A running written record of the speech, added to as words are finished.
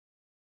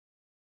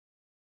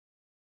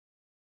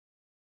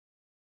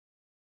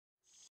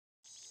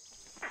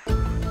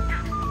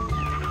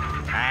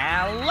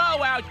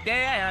out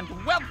there,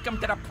 and welcome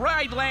to the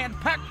Pride Land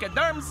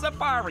Pachyderm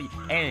Safari.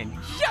 And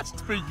just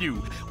for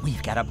you,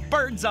 we've got a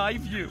bird's eye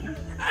view.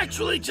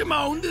 Actually,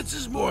 Timon, this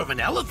is more of an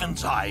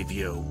elephant's eye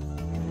view.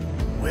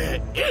 Where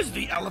is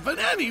the elephant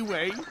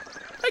anyway?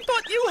 I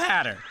thought you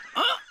had her.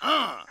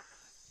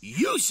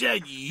 You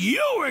said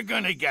you were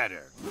gonna get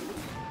her.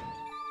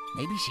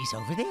 Maybe she's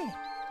over there.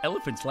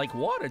 Elephants like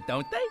water,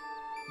 don't they?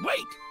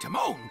 Wait,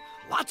 Timon,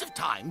 lots of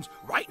times,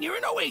 right near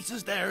an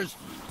oasis there's...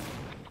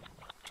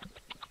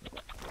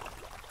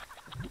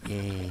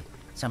 Yeah,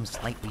 some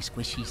slightly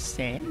squishy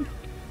sand.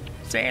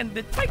 Sand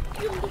that's like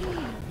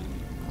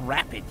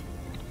rapid,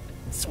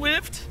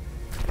 swift,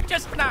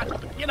 just not,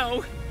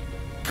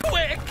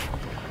 quick.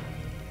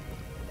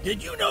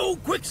 Did you know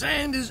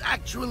quicksand is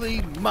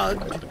actually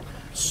mud?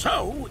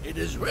 So it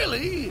is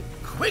really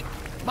quick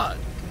mud.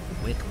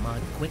 Quick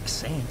mud,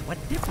 quicksand, what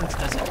difference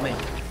does it make?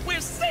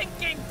 We're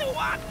sinking to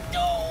our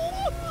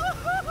doom!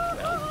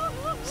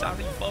 Well,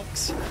 sorry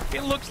folks,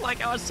 it looks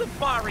like our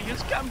safari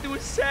has come to a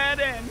sad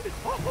end.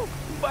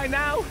 By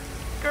now,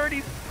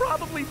 Gertie's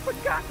probably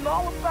forgotten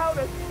all about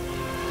us.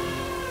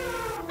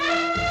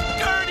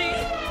 Gertie,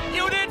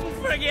 you didn't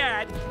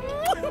forget!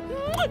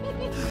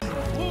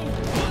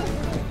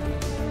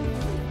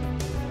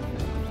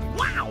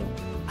 Wow!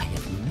 I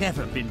have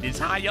never been this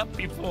high up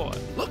before.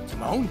 Look,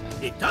 Timon,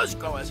 it does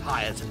go as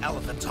high as an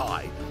elephant's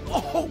eye.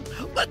 Oh,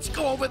 let's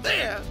go over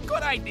there.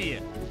 Good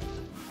idea.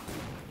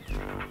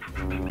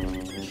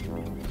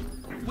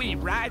 We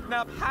riding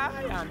up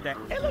high on the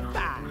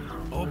elephant.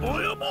 Oh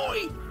boy, oh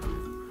boy.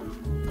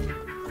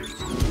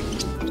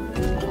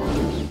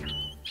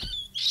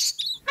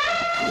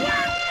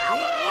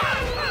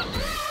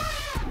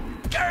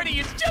 Gertie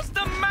is just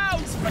a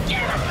mouse.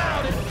 Forget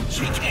about it.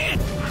 She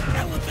can't.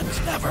 Elephants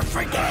never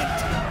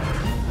forget.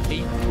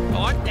 He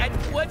thought that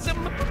was a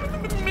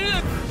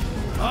myth.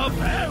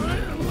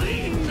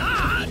 Apparently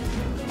not.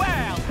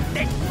 Well,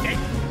 they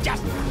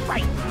just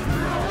right.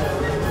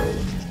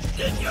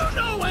 Did you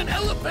know an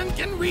elephant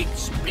can reach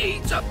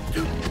speeds up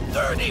to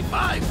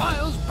 35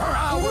 miles per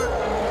hour?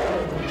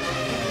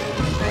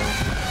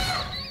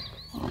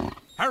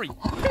 Hurry,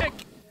 pick.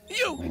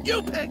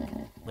 You pick.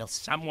 Well,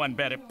 someone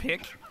better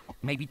pick.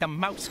 Maybe the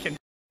mouse can...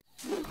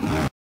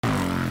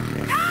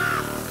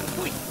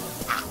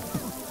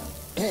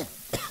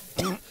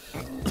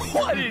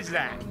 What is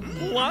that?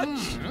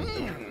 Lunch?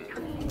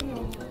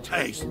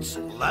 Tastes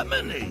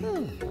lemony.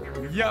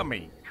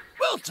 Yummy.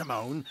 Well,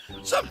 Timon,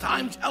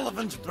 sometimes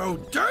elephants throw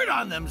dirt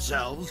on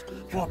themselves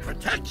for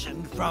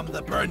protection from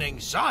the burning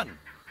sun.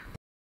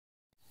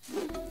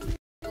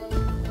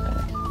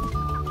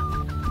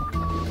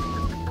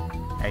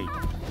 Hey,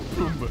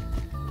 Pumbaa,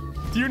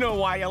 do you know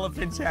why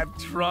elephants have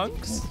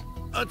trunks?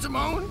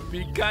 Timon?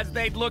 Because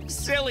they'd look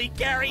silly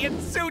carrying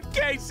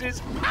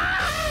suitcases.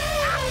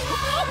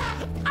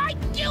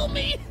 Kill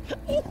me!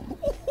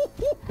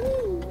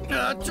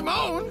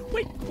 Timon?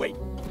 Wait.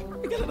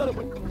 I got another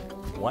one.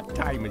 What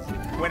time is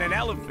it when an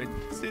elephant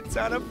sits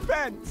on a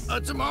fence?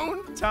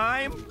 Timon?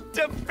 Time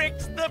to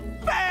fix the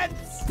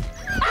fence!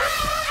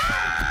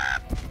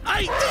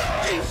 I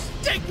think he's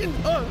taking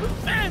a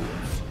fence.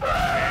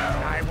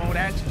 And I won't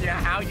ask you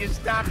how you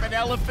stop an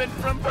elephant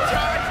from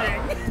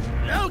charging.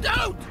 No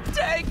doubt.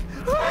 Take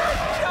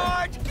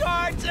charge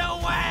cards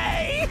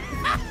away!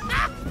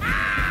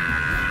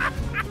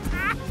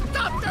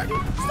 Stop, Dirty!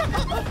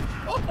 Stop!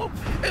 Oh,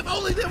 if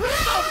only there was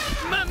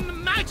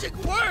some magic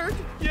word!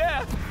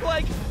 Yeah,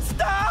 like,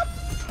 stop,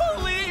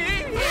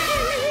 please!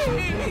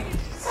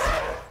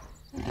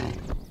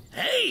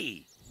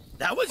 Hey,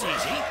 that was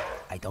easy.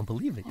 I don't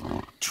believe it.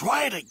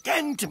 Try it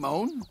again,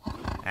 Timon.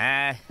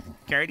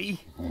 Gertie,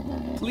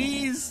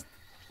 please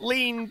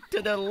lean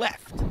to the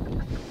left.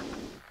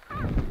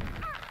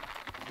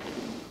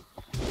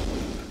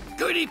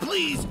 Gertie,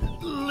 please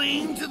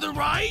lean to the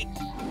right.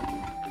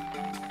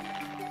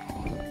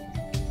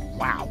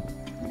 Wow,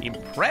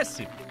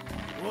 impressive.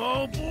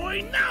 Oh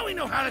boy, now we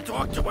know how to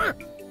talk to her.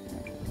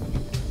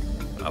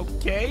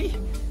 Okay,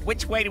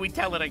 which way do we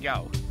tell her to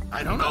go?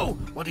 I don't know.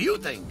 What do you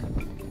think?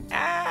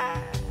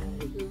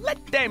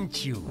 Let them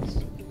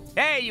choose.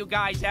 Hey, you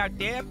guys out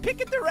there,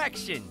 pick a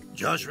direction.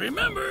 Just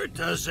remember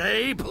to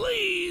say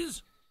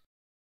please.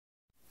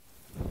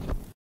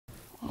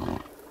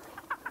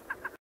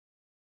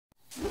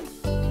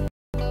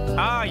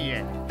 Oh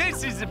yeah,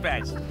 this is the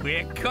best.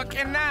 We're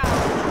cooking now.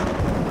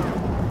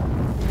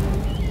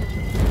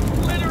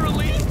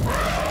 Literally.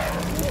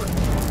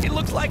 It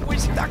looks like we're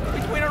stuck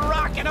between a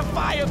rock and a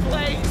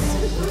fireplace.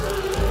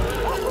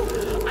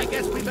 I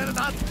guess we better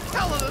not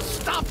tell her to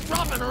stop,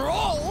 drop, and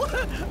roll.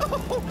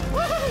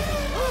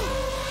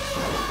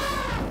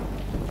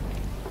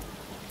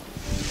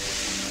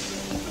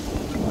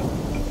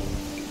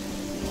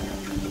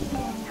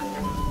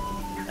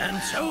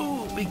 And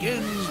so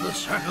begins the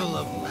circle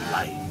of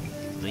life.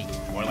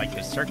 More like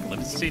the circle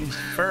of singed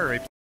fur.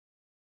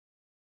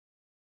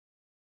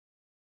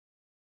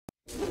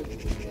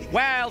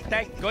 Well,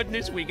 thank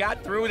goodness we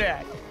got through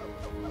that.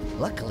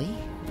 Luckily,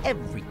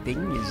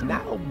 everything is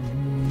now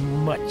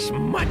much,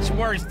 much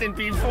worse than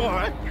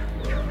before.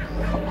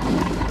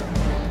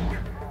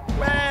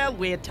 Well,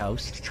 we're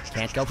toast.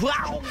 Can't go.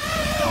 Wow!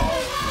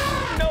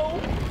 No!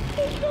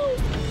 Oh, no!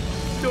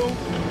 Don't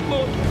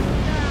look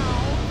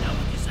now! Now,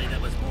 would you say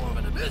that was more of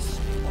an abyss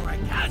or a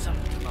chasm,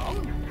 Timon?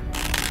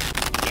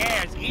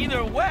 Yes,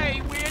 either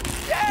way, we're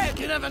dead!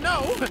 You never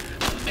know.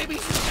 Maybe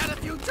she's got a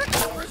few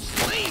tricks up her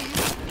sleeve.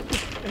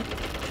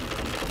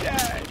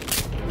 Dead!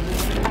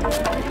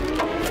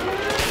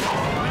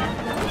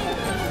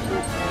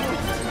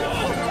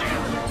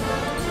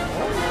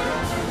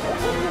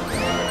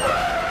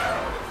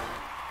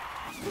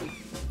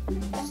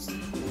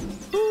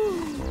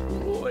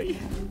 Boy.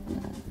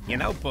 You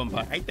know,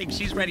 Pumbaa, I think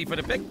she's ready for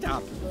the big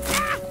top.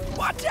 Ah,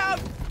 watch out!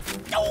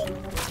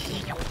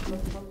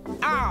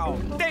 Oh,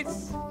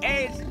 this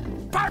is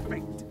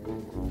perfect!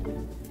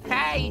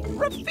 Hey,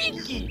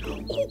 Rafiki!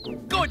 Oh,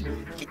 good!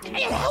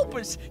 Hey, help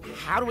us!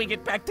 How do we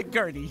get back to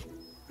Gertie?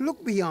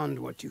 Look beyond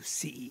what you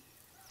see.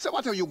 So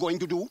what are you going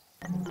to do?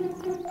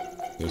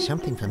 There's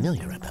something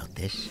familiar about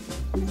this.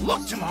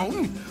 Look,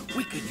 Timon,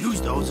 we could use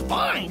those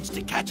vines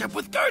to catch up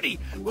with Gertie.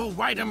 We'll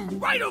ride them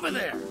right over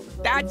there.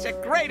 That's a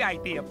great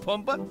idea,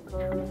 Pumbaa.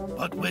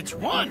 But which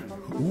one?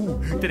 Ooh,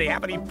 do they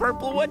have any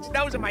purple ones?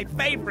 Those are my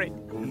favorite.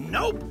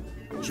 Nope.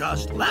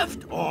 Just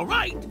left or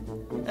right.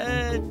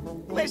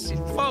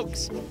 Listen,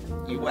 folks,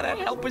 you want to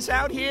help us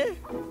out here?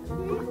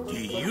 Do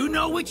you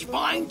know which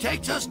vine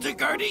takes us to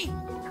Gertie?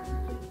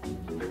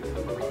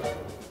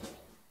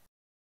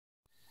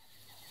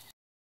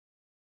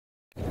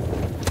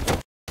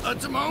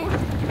 Timon?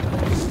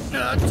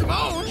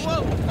 Timon?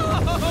 Whoa! Oh,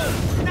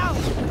 no!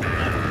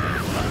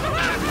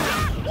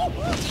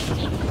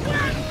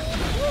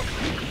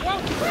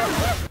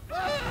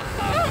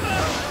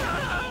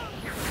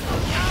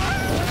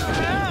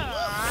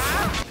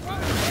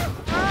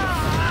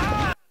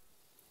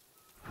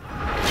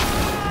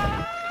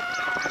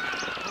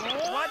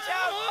 Watch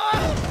out!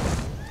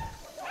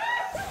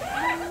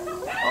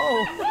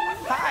 Oh,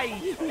 hi,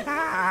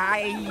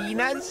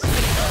 hyenas.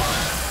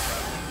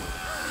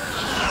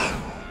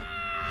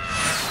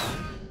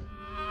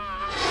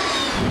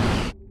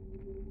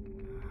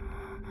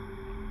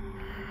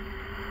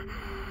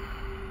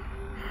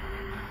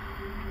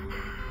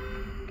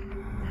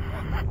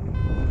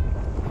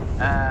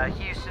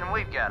 Houston,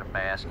 we've got a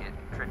basket.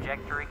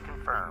 Trajectory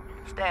confirmed.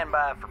 Stand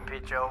by for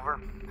pitch over.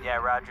 Yeah,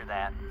 roger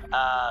that.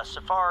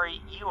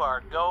 Safari, you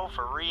are go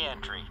for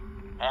re-entry.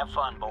 Have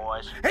fun,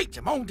 boys. Hey,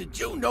 Timon, did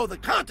you know the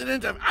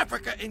continent of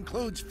Africa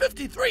includes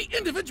 53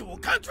 individual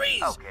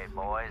countries? Okay,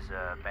 boys,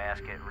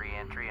 basket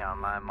re-entry on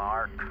my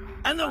mark.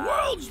 And the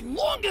world's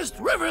longest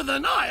river, the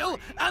Nile,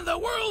 and the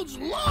world's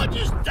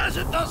largest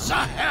desert, the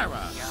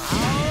Sahara.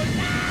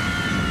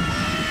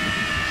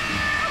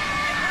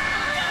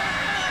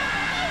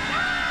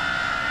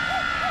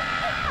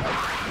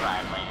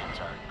 Right lanes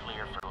are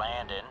clear for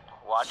landing.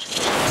 Watch it,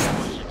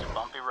 boys. It's a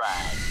bumpy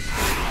ride.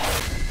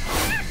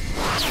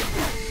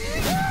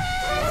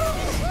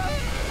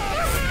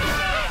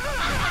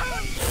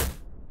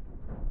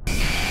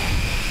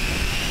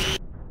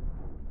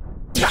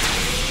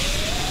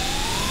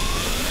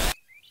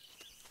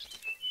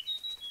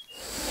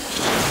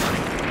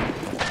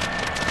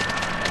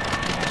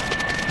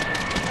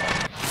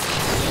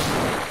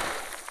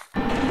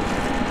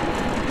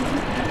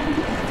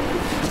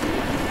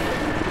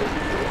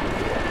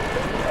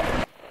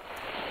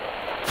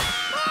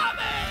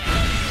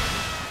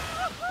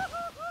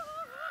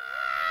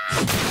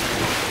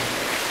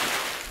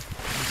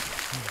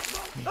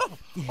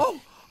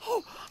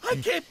 I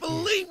can't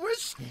believe we're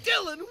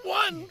still in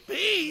one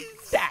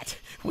piece. That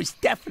was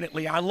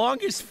definitely our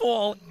longest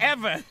fall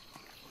ever.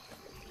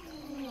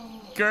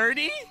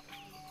 Gertie?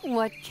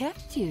 What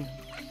kept you?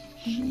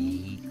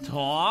 She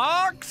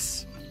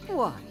talks?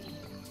 What?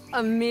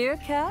 A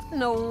meerkat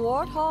and a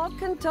warthog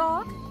can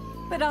talk?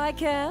 But I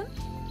can?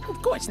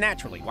 Of course,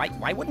 naturally.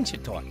 Why wouldn't you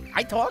talk?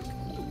 I talk,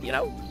 you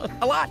know,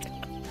 a lot.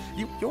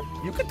 You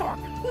can talk.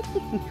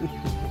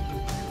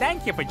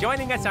 Thank you for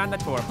joining us on the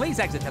tour. Please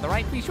exit to the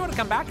right. Be sure to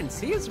come back and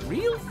see us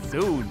real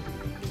soon.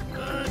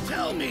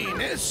 Tell me,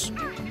 miss,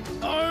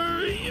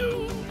 are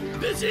you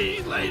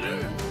busy later?